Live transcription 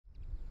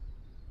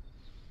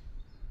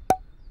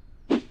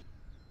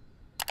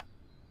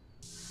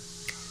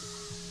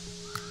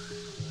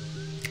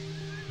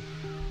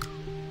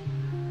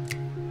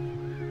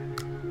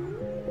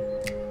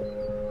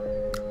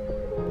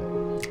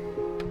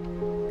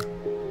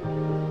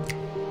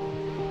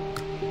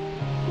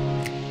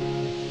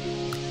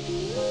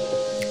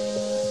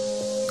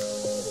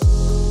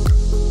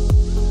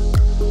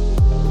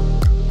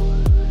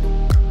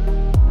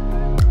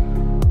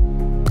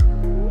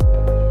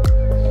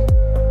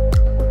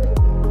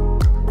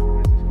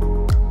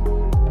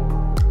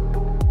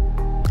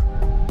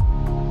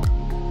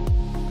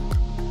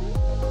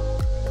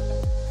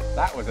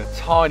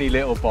tiny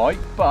little bite,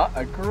 but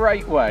a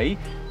great way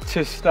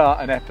to start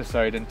an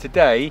episode. And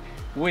today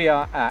we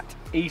are at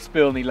East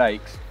Bilney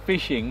Lakes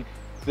fishing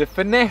the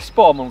Finesse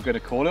bomb, I'm going to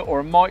call it,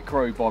 or a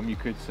micro bomb you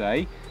could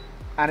say.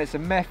 And it's a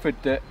method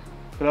that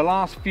for the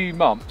last few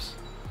months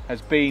has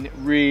been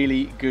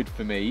really good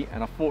for me,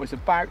 and I thought it's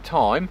about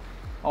time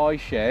I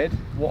shared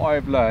what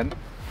I've learned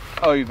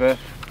over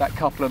that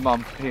couple of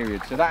month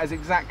period. So that is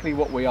exactly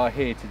what we are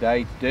here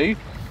today to do.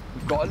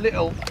 We've got a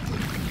little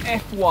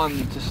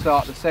F1 to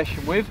start the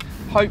session with.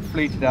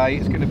 Hopefully today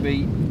it's going to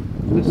be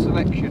a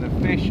selection of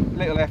fish,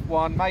 little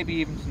F1, maybe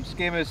even some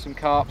skimmers, some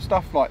carp,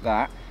 stuff like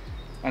that,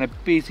 and a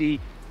busy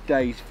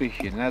day's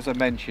fishing. And as I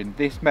mentioned,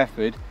 this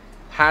method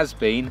has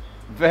been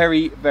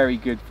very, very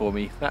good for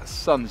me. That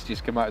sun's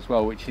just come out as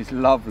well, which is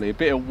lovely, a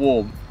bit of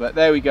warmth. But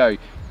there we go,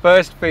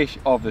 first fish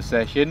of the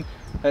session.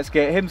 Let's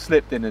get him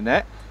slipped in the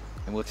net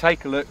and we'll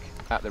take a look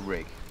at the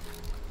rig.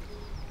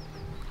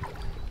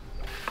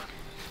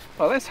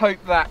 Well, let's hope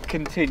that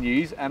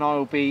continues and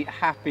I'll be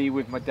happy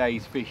with my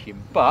day's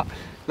fishing. But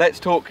let's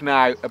talk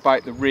now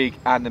about the rig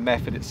and the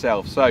method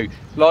itself. So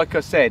like I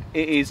said,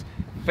 it is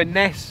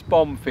finesse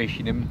bomb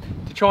fishing, and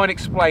to try and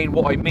explain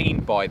what I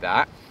mean by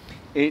that,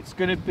 it's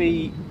going to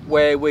be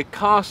where we're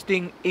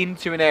casting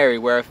into an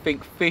area where I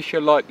think fish are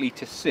likely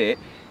to sit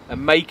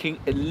and making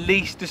at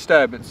least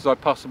disturbance as I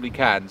possibly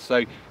can.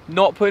 So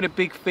not putting a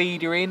big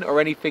feeder in or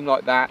anything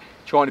like that,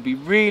 trying to be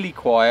really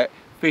quiet,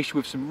 fish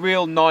with some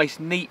real nice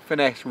neat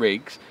finesse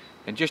rigs,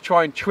 and just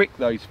try and trick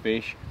those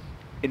fish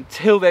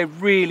until they're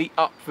really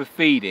up for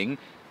feeding.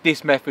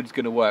 This method's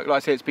going to work. Like I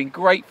said, it's been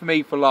great for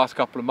me for the last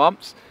couple of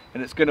months,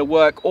 and it's going to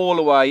work all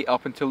the way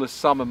up until the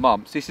summer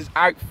months. This has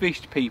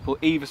outfished people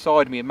either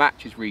side of me in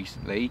matches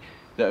recently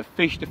that have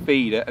fished a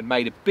feeder and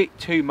made a bit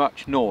too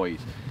much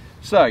noise.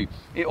 So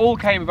it all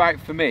came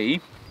about for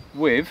me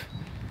with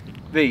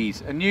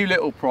these, a new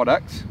little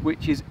product,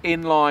 which is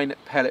inline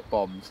pellet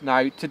bombs.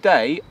 Now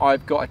today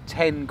I've got a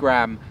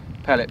 10-gram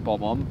pellet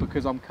bomb on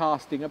because I'm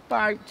casting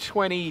about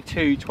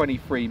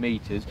 22-23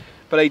 meters,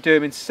 but they do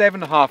them in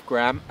 7.5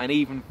 gram and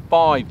even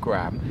 5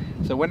 gram.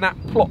 So when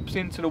that plops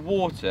into the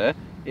water,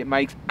 it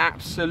makes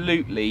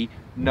absolutely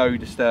no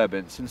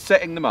disturbance, and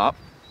setting them up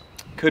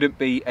couldn't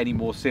be any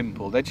more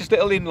simple. They're just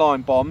little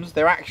inline bombs.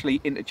 They're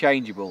actually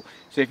interchangeable,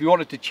 so if you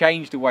wanted to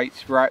change the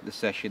weights throughout the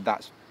session,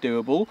 that's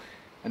doable.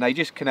 And they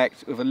just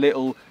connect with a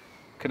little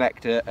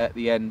connector at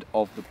the end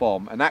of the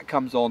bomb, and that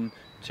comes on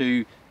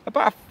to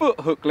about a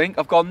foot hook link.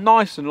 I've gone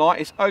nice and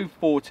light, it's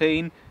 0.14,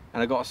 and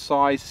I've got a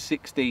size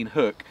 16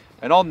 hook,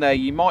 and on there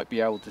you might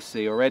be able to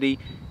see already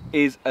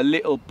is a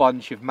little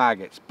bunch of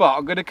maggots. But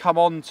I'm going to come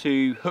on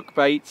to hook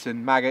baits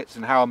and maggots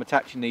and how I'm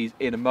attaching these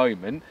in a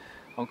moment.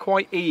 I'm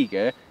quite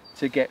eager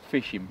to get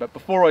fishing, but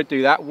before I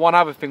do that, one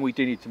other thing we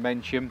do need to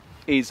mention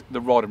is the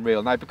rod and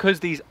reel. Now because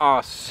these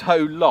are so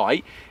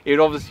light, it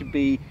would obviously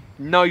be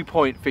no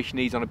point fishing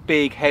these on a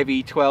big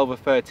heavy 12 or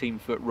 13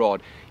 foot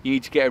rod. You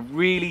need to get a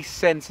really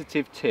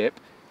sensitive tip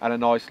and a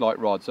nice light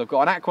rod. So I've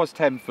got an Aquos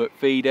 10 foot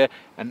feeder,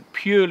 and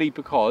purely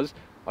because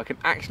I can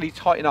actually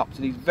tighten up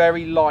to these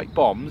very light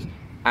bombs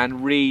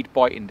and read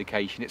bite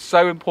indication. It's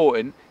so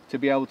important to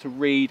be able to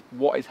read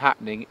what is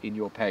happening in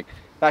your peg.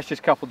 That's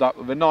just coupled up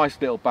with a nice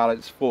little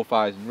balance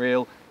 4000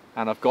 reel,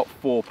 and I've got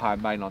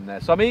 4-pound main on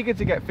there. So I'm eager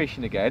to get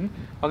fishing again.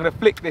 I'm going to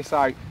flick this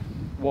out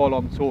while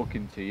I'm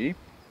talking to you,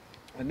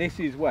 and this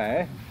is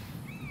where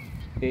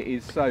it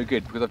is so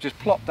good because I've just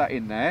plopped that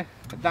in there,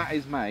 and that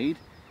has made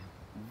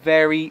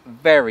very,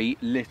 very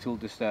little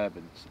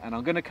disturbance. And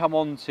I'm going to come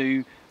on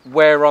to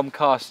where I'm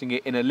casting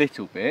it in a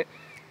little bit.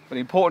 But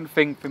the important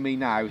thing for me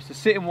now is to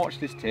sit and watch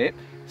this tip,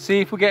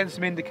 see if we're getting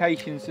some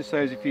indications to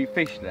say there's a few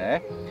fish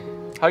there.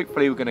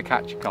 Hopefully we're going to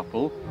catch a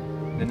couple.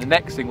 And then the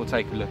next thing we'll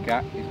take a look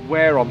at is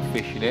where I'm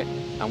fishing it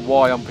and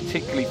why I'm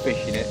particularly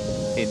fishing it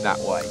in that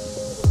way.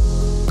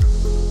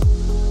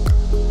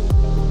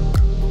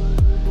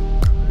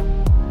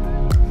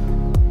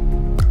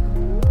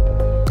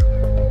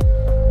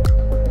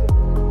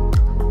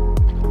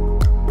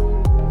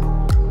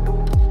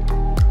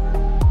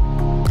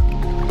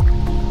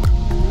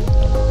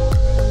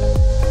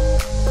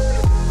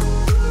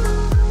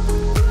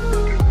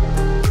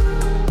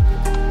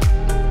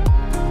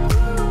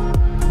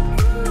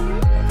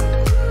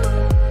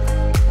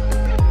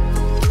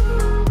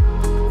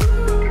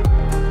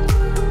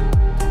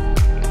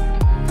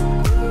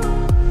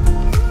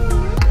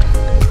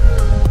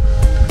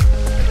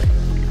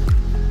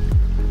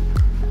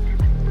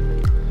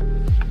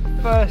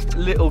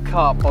 Little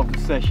carp of the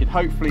session,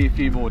 hopefully a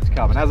few more to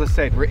come. And as I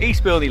said, we're at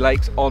East Bilney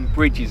Lakes on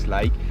Bridges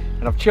Lake,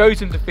 and I've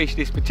chosen to fish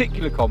this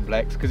particular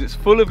complex because it's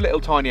full of little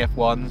tiny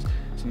F1s,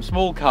 some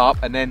small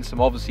carp, and then some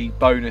obviously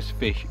bonus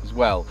fish as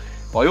well.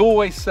 But I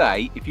always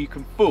say, if you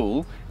can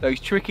fool those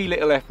tricky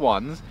little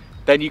F1s,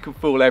 then you can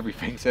fool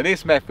everything. So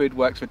this method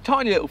works for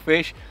tiny little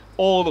fish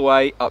all the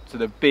way up to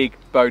the big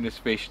bonus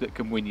fish that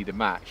can win you the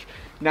match.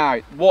 Now,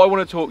 what I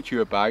want to talk to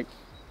you about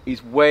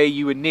is where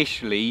you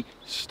initially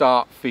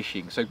start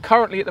fishing. So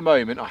currently at the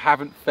moment I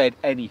haven't fed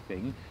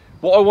anything,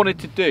 What I wanted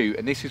to do,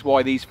 and this is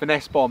why these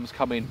finesse bombs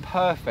come in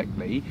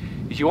perfectly,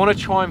 is you want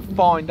to try and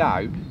find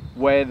out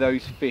where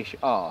those fish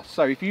are.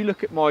 So if you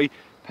look at my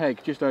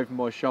peg just over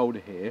my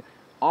shoulder here,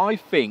 I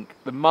think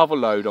the mother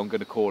lode, I'm going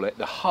to call it,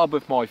 the hub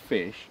of my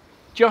fish,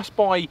 just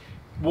by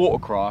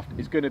watercraft,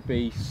 is going to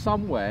be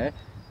somewhere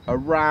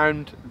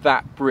around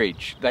that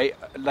bridge. They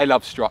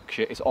love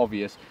structure, it's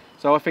obvious.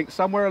 So I think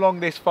somewhere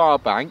along this far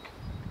bank,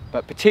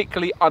 but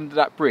particularly under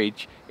that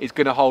bridge, is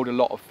going to hold a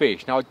lot of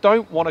fish. Now I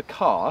don't want to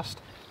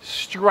cast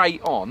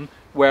straight on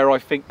where I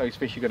think those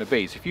fish are going to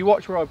be. So if you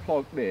watch where I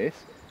plug this,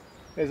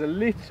 there's a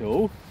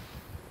little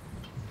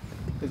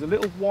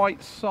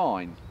white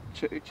sign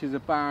which is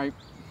about,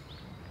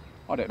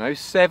 I don't know,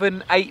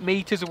 7-8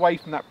 meters away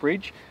from that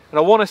bridge, and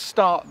I want to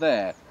start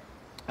there.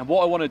 And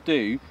what I want to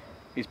do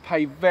is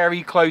pay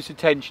very close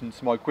attention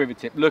to my quiver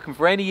tip, looking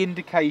for any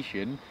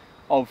indication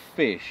of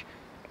fish.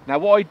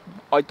 Now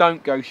I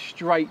don't go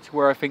straight to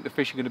where I think the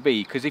fish are going to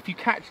be, because if you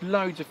catch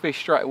loads of fish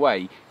straight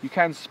away, you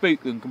can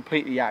spook them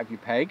completely out of your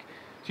peg.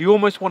 So you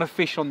almost want to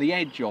fish on the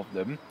edge of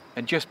them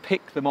and just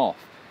pick them off.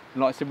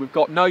 And like I said, we've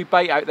got no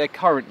bait out there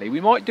currently. We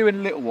might do in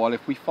a little while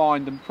if we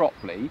find them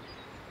properly,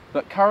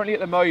 but currently at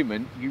the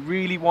moment you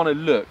really want to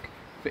look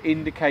for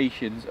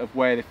indications of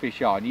where the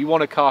fish are, and you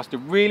want to cast a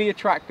really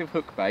attractive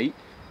hook bait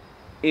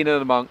in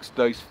and amongst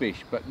those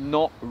fish, but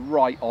not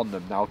right on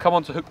them. Now I'll come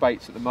on to hook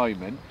baits at the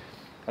moment.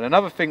 And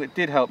another thing that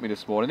did help me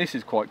this morning, this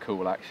is quite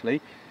cool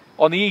actually,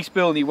 on the East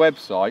Bilney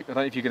website, I don't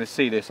know if you're going to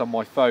see this on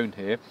my phone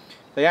here,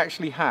 they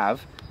actually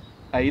have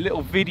a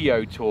little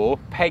video tour,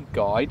 peg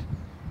guide,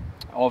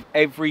 of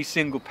every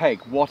single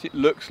peg, what it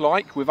looks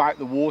like without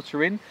the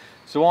water in.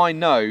 So I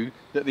know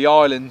that the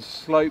island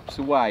slopes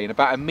away, and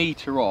about 1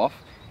 meter off,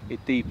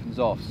 it deepens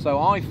off. So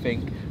I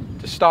think,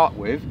 to start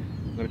with,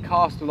 I'm going to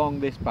cast along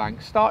this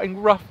bank,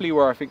 starting roughly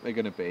where I think they're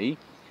going to be,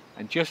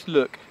 and just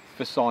look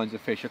for signs of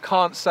fish. I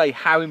can't say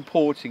how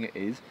important it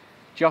is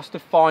just to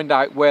find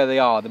out where they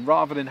are, then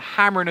rather than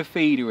hammering a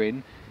feeder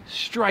in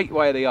straight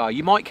where they are.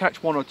 You might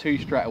catch 1 or 2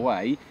 straight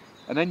away,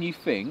 and then you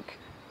think,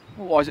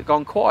 well, why has it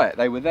gone quiet?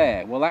 They were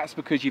there. Well, that's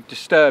because you've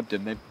disturbed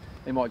them.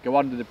 They might go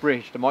under the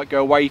bridge, they might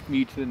go away from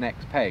you to the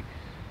next peg.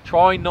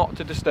 Try not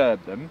to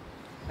disturb them,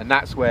 and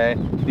that's where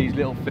these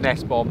little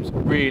finesse bombs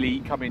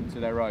really come into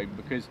their own,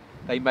 because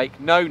they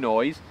make no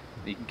noise.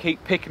 You can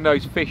keep picking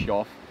those fish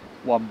off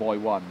one by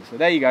one. So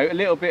there you go, a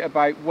little bit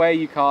about where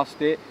you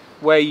cast it,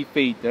 where you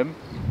feed them,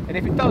 and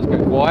if it does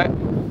go quiet,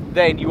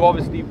 then you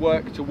obviously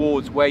work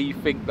towards where you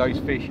think those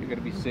fish are going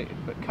to be sitting.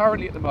 But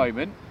currently at the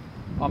moment,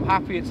 I'm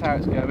happy it's how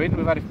it's going.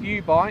 We've had a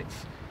few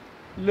bites.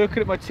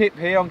 Looking at my tip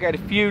here, I'm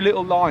getting a few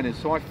little liners,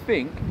 so I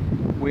think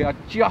we are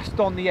just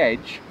on the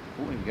edge.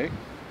 Oh, there we go.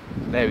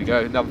 There we go,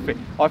 another fish.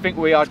 I think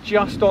we are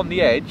just on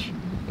the edge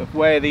of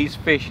where these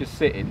fish are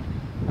sitting,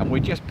 and we're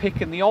just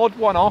picking the odd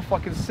one off. I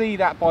can see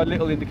that by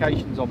little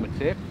indications on my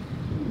tip,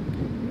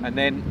 and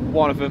then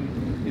one of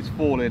them is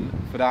falling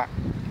for that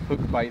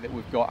hook bait that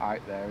we've got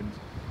out there. And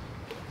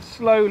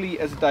slowly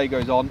as the day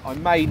goes on, I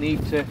may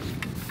need to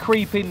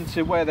creep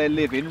into where they're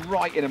living,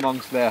 right in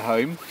amongst their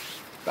home,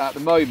 but at the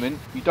moment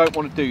you don't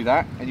want to do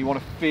that, and you want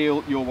to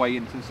feel your way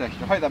into the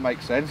session. I hope that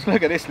makes sense.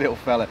 Look at this little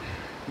fella,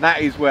 and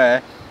that is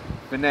where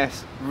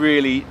finesse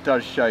really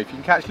does show. If you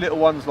can catch little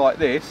ones like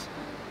this,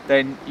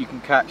 then you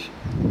can catch,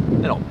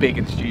 they're not big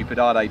and stupid,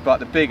 are they? But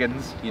the big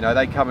ones, you know,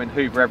 they come and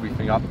hoover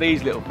everything up.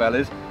 These little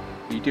fellas,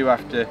 you do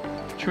have to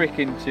trick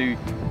into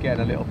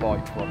getting a little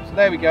bite from. So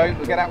there we go,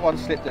 we'll get that one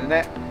slipped in the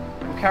net.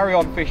 We'll carry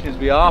on fishing as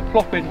we are,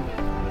 plopping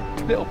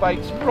little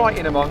baits right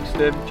in amongst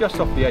them, just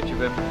off the edge of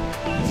them,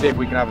 and see if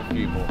we can have a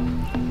few more.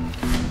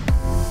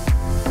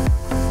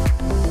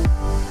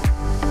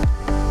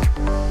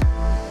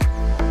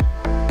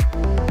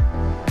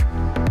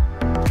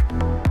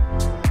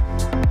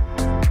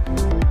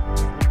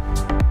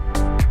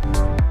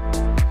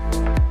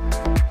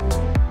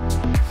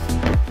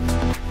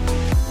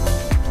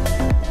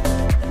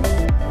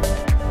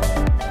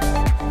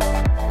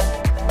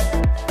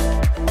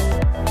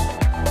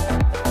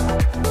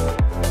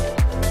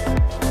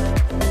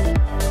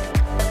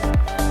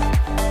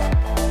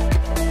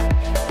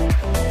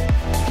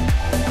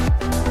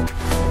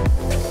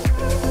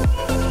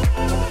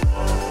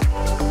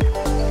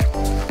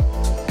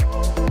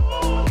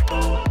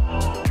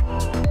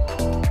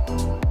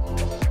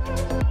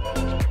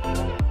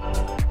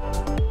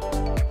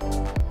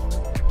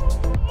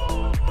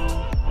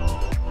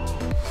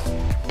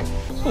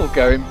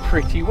 Going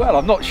pretty well.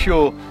 I'm not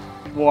sure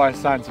why I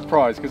sound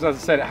surprised, because as I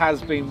said, it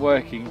has been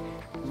working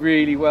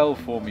really well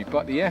for me,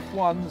 but the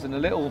F1s and a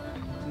little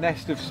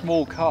nest of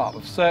small carp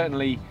have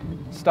certainly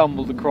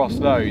stumbled across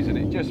those, and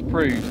it just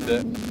proves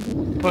that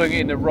putting it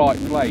in the right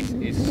place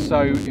is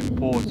so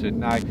important.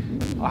 Now,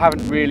 I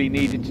haven't really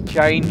needed to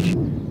change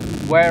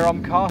where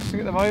I'm casting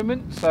at the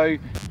moment, so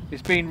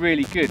it's been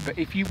really good. But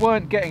if you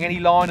weren't getting any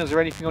liners or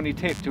anything on your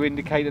tip to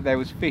indicate that there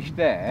was fish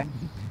there,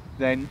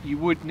 then you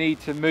would need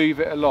to move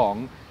it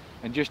along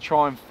and just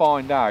try and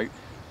find out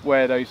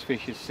where those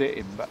fish are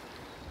sitting. But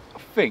I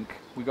think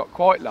we got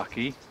quite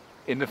lucky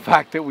in the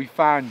fact that we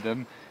found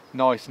them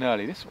nice and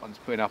early. This one's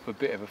putting up a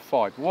bit of a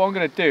fight. But what I'm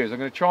going to do is I'm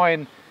going to try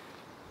and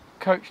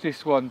coach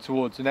this one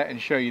towards the net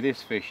and show you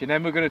this fish, and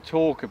then we're going to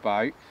talk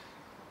about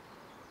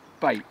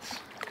baits,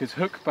 because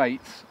hook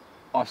baits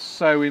are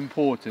so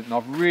important, and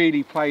I've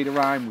really played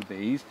around with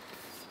these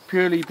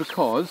purely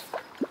because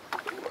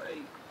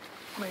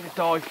made a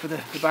dive for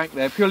the bank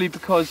there, purely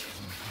because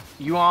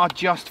you are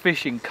just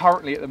fishing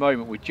currently at the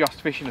moment, we're just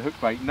fishing a hook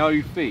bait,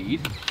 no feed.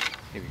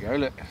 Here we go,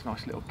 look, that's a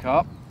nice little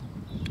carp.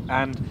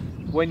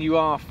 And when you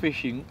are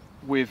fishing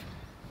with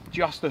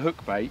just the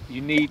hook bait,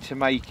 you need to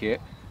make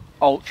it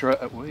ultra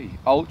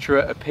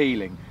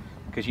appealing,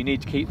 because you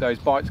need to keep those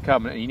bites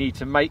coming and you need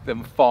to make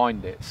them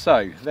find it.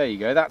 So there you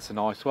go, that's a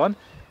nice one.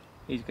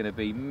 He's going to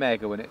be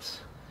mega when it's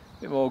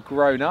a bit more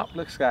grown up.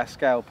 Looks like a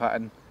scale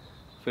pattern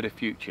for the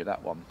future,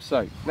 that one.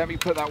 So let me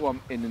put that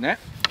one in the net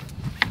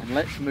and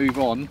let's move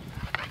on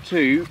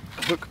to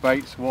hook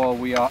baits while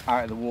we are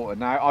out of the water.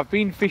 Now I've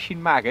been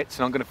fishing maggots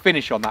and I'm going to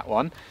finish on that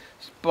one,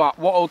 but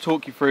what I'll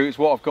talk you through is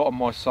what I've got on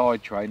my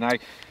side tray. Now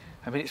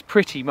I mean, it's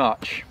pretty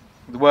much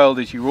the world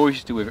is your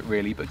oyster with it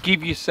really, but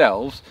give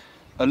yourselves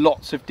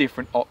lots of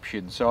different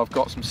options. So I've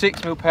got some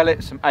 6mm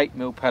pellets, some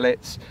 8mm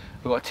pellets,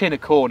 I've got a tin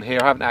of corn here.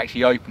 I haven't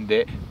actually opened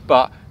it,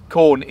 but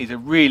corn is a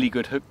really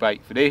good hook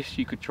bait for this.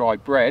 You could try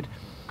bread.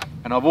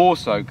 And I've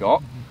also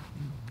got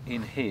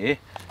in here,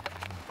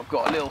 I've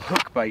got a little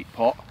hook bait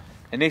pot,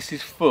 and this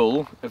is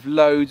full of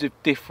loads of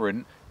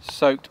different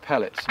soaked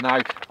pellets.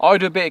 Now I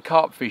do a bit of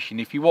carp fishing.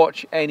 If you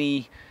watch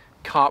any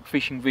carp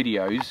fishing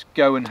videos,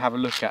 go and have a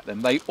look at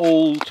them. They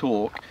all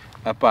talk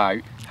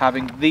about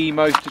having the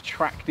most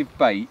attractive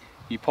bait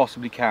you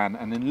possibly can,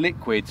 and then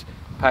liquids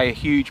play a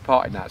huge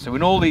part in that. So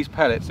in all these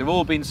pellets, they've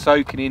all been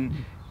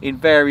soaking in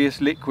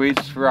various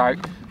liquids throughout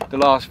the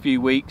last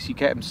few weeks. You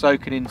get them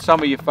soaking in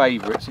some of your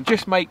favourites and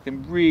just make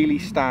them really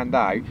stand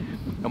out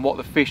and what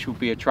the fish will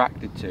be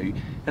attracted to.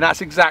 And that's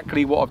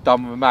exactly what I've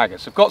done with my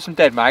maggots. I've got some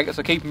dead maggots,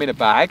 I keep them in a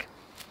bag,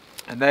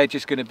 and they're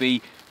just going to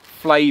be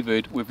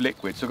flavoured with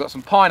liquid. So I've got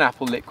some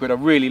pineapple liquid, I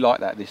really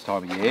like that this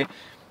time of year.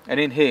 And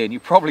in here, and you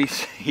probably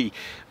see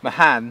my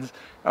hands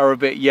are a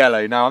bit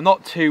yellow. Now I'm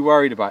not too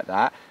worried about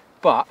that,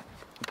 but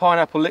the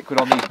pineapple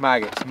liquid on these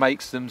maggots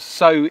makes them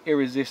so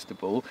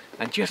irresistible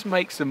and just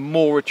makes them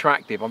more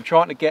attractive. I'm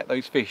trying to get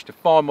those fish to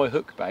find my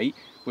hook bait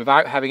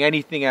without having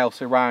anything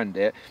else around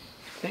it.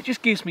 And it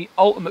just gives me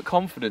ultimate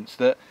confidence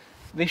that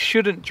this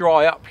shouldn't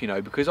dry up, you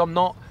know, because I'm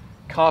not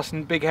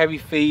casting big heavy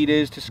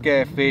feeders to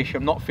scare fish.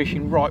 I'm not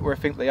fishing right where I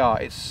think they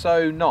are. It's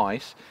so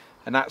nice,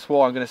 and that's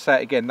why I'm going to say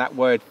it again, that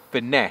word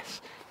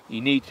finesse. You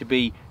need to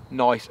be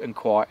nice and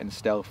quiet and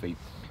stealthy.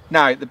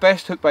 Now, the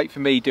best hook bait for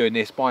me doing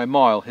this by a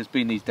mile has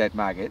been these dead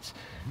maggots,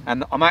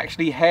 and I'm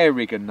actually hair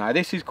rigging now.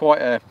 This is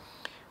quite a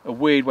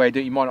weird way to do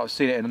it. You might not have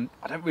seen it, and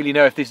I don't really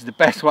know if this is the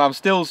best way. I'm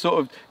still sort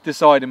of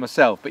deciding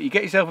myself, but you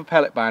get yourself a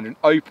pellet band and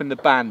open the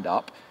band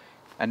up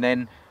and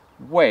then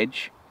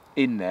wedge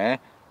in there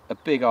a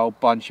big old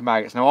bunch of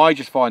maggots. Now I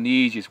just find the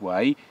easiest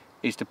way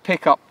is to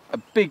pick up a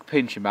big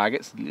pinch of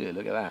maggots. Yeah,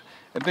 look at that,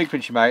 a big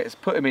pinch of maggots,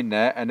 put them in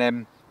there and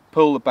then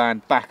pull the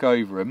band back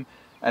over them,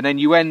 and then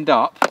you end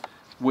up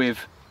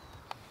with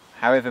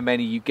however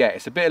many you get.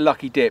 It's a bit of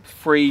lucky dip,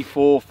 3,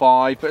 4,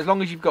 5, but as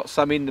long as you've got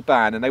some in the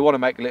band, and they want to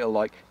make a little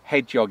like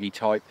hedgehoggy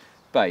type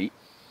bait,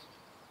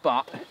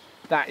 but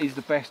that is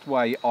the best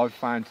way I've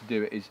found to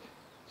do it, is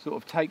sort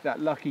of take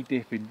that lucky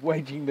dip in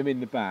wedging them in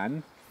the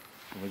band,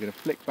 and we're going to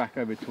flick back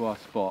over to our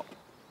spot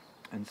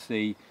and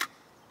see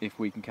if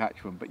we can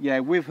catch one. But yeah,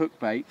 with hook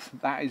baits,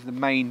 that is the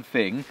main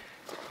thing.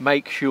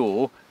 Make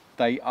sure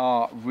they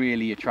are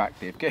really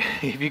attractive.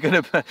 If you're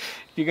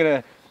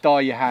gonna dye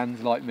your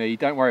hands like me,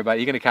 don't worry about it.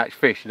 You're gonna catch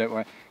fish, don't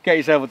worry. Get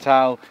yourself a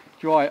towel,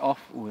 dry it off.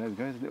 Oh, there we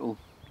go, there's a little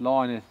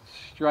liner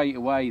straight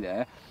away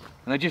there.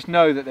 And I just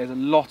know that there's a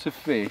lot of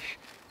fish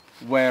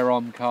where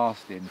I'm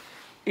casting.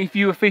 If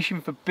you were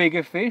fishing for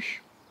bigger fish,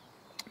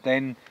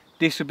 then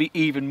this would be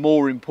even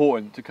more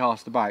important to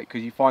cast about,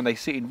 because you find they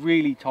sit in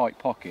really tight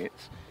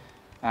pockets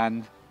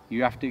and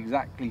you have to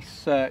exactly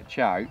search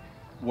out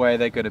where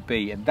they're going to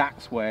be, and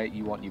that's where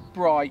you want your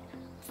bright,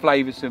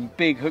 flavoursome,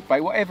 big hook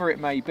bait, whatever it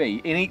may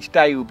be. In each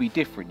day will be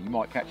different. You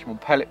might catch them on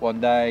pellet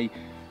one day,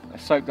 a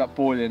soaked up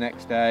boiler the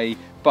next day,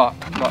 but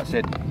like I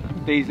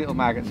said, these little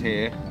maggots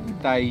here,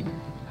 they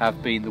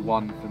have been the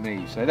one for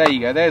me. So there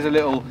you go, there's a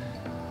little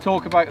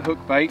talk about hook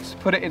baits.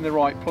 Put it in the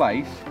right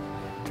place,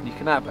 and you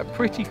can have a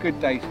pretty good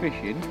day's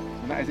fishing,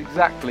 and that is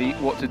exactly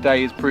what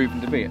today has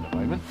proven to be at the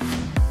moment.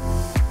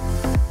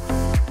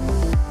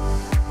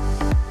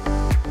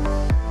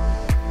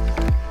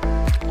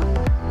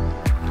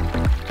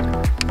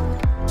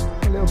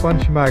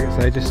 Bunch of maggots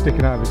there just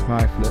sticking out of his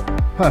mouth. Look,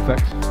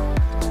 perfect.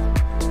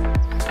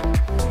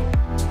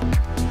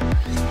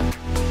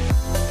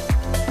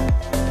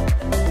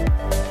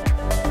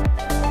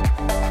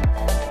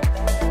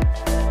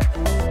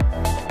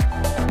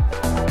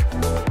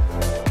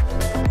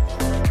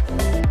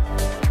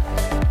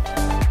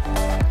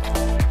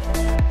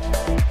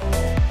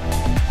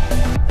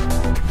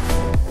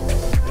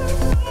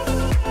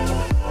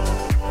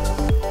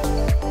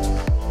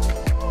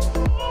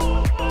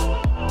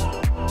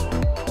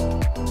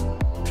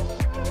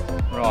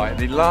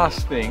 the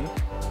last thing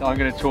that I'm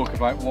going to talk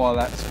about while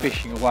that's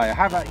fishing away, I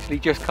have actually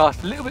just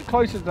cast a little bit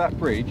closer to that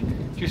bridge,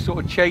 just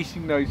sort of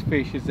chasing those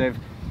fish as they've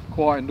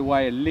quietened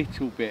away a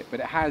little bit, but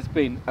it has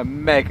been a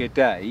mega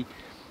day.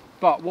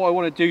 But what I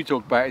want to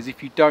talk about is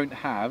if you don't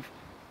have,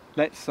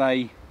 let's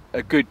say,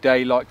 a good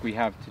day like we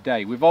have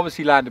today. We've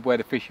obviously landed where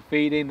the fish are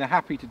feeding, they're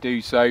happy to do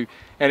so,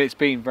 and it's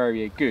been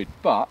very good.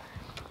 But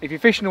if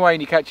you're fishing away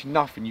and you're catching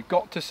nothing, you've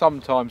got to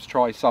sometimes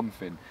try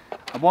something.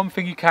 And one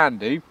thing you can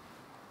do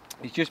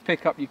is just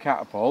pick up your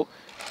catapult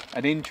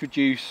and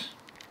introduce,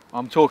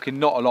 I'm talking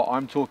not a lot,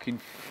 I'm talking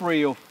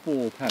 3 or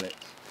 4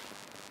 pellets.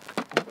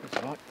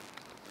 That's right,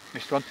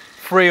 missed one.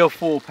 3 or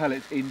 4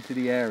 pellets into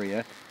the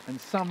area,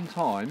 and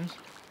sometimes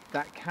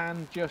that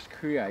can just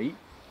create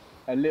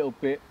a little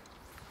bit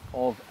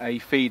of a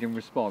feed and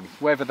response,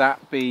 whether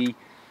that be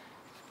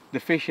the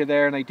fish are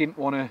there and they didn't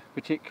want to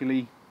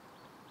particularly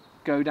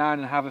go down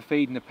and have a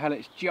feed and the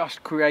pellets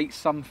just create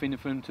something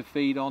for them to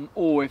feed on,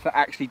 or if it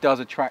actually does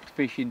attract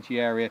fish into the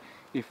area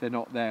if they're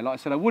not there. Like I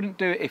said, I wouldn't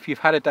do it if you've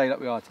had a day like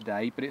we are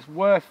today, but it's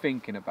worth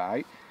thinking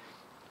about.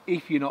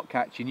 If you're not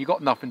catching, you've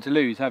got nothing to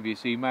lose, have you?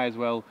 So you may as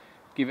well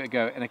give it a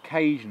go, and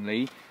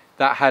occasionally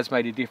that has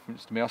made a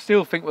difference to me. I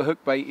still think the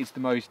hook bait is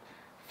the most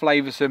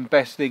flavoursome,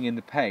 best thing in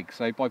the peg,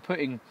 so by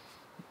putting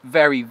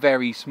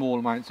very small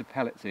amounts of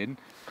pellets in,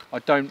 I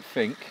don't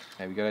think,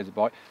 there we go, there's a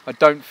bite, I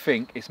don't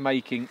think it's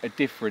making a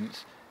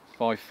difference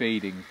by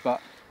feeding.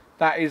 But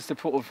that is the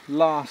sort of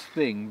last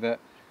thing that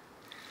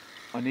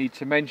I need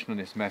to mention on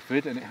this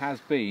method, and it has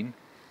been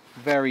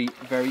very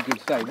good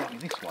today. Look,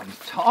 this one's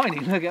tiny,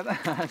 look at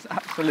that, that's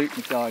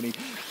absolutely tiny,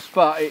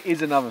 but it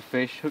is another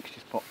fish. Hook's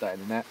just popped out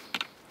in the net.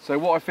 So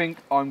what I think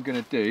I'm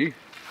going to do,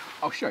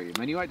 I'll show you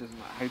him anyway, it doesn't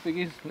matter how big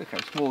he is, look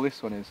how small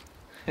this one is.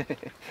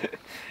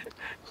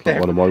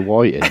 One of my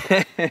whiting.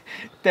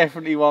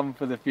 Definitely one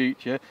for the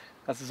future.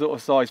 That's the sort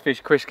of size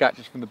fish Chris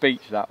catches from the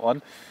beach, that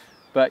one.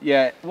 But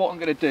yeah, what I'm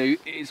going to do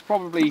is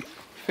probably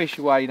fish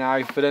away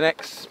now for the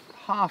next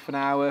half an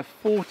hour,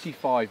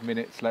 45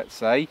 minutes let's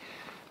say,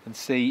 and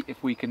see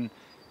if we can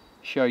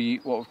show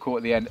you what we've caught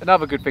at the end.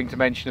 Another good thing to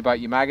mention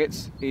about your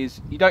maggots is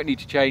you don't need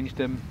to change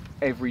them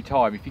every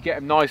time. If you get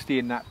them nicely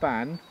in that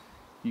band,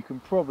 you can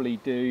probably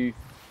do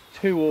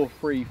 2 or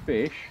 3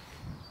 fish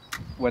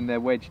when they're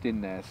wedged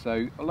in there.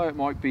 So although it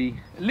might be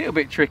a little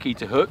bit tricky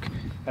to hook,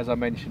 as I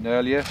mentioned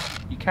earlier,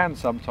 you can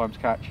sometimes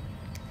catch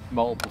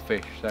multiple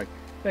fish. So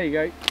there you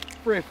go,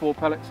 3 or 4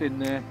 pellets in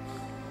there.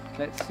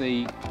 Let's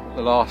see what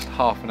the last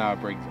half an hour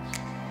brings us.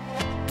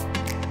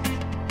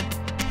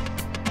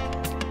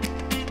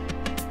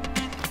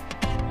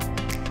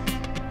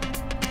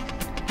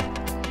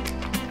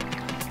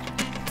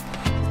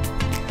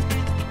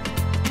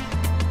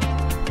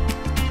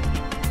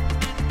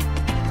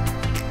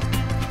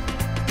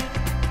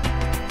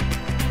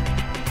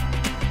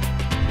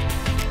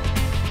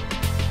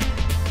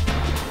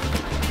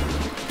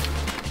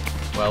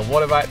 Well,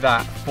 what about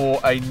that for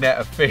a net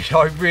of fish?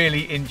 I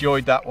really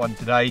enjoyed that one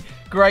today.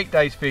 Great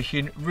day's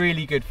fishing,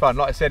 really good fun.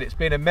 Like I said, it's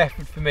been a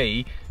method for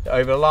me that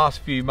over the last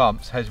few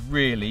months has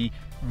really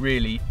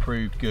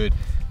proved good.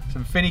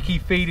 Some finicky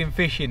feeding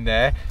fish in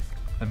there,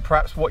 and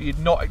perhaps what you'd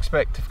not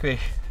expect to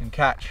fish and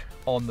catch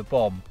on the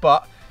bomb.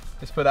 But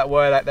let's put that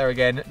word out there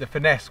again, the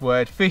finesse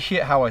word. Fish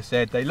it how I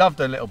said. They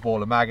loved a little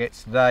ball of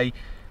maggots today.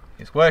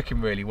 It's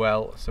working really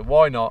well, so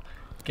why not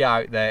get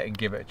out there and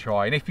give it a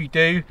try? And if you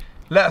do,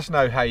 let us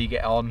know how you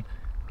get on.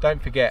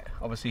 Don't forget,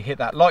 obviously, hit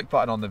that like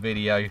button on the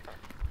video,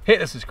 hit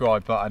the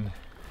subscribe button,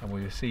 and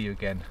we will see you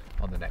again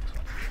on the next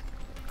one.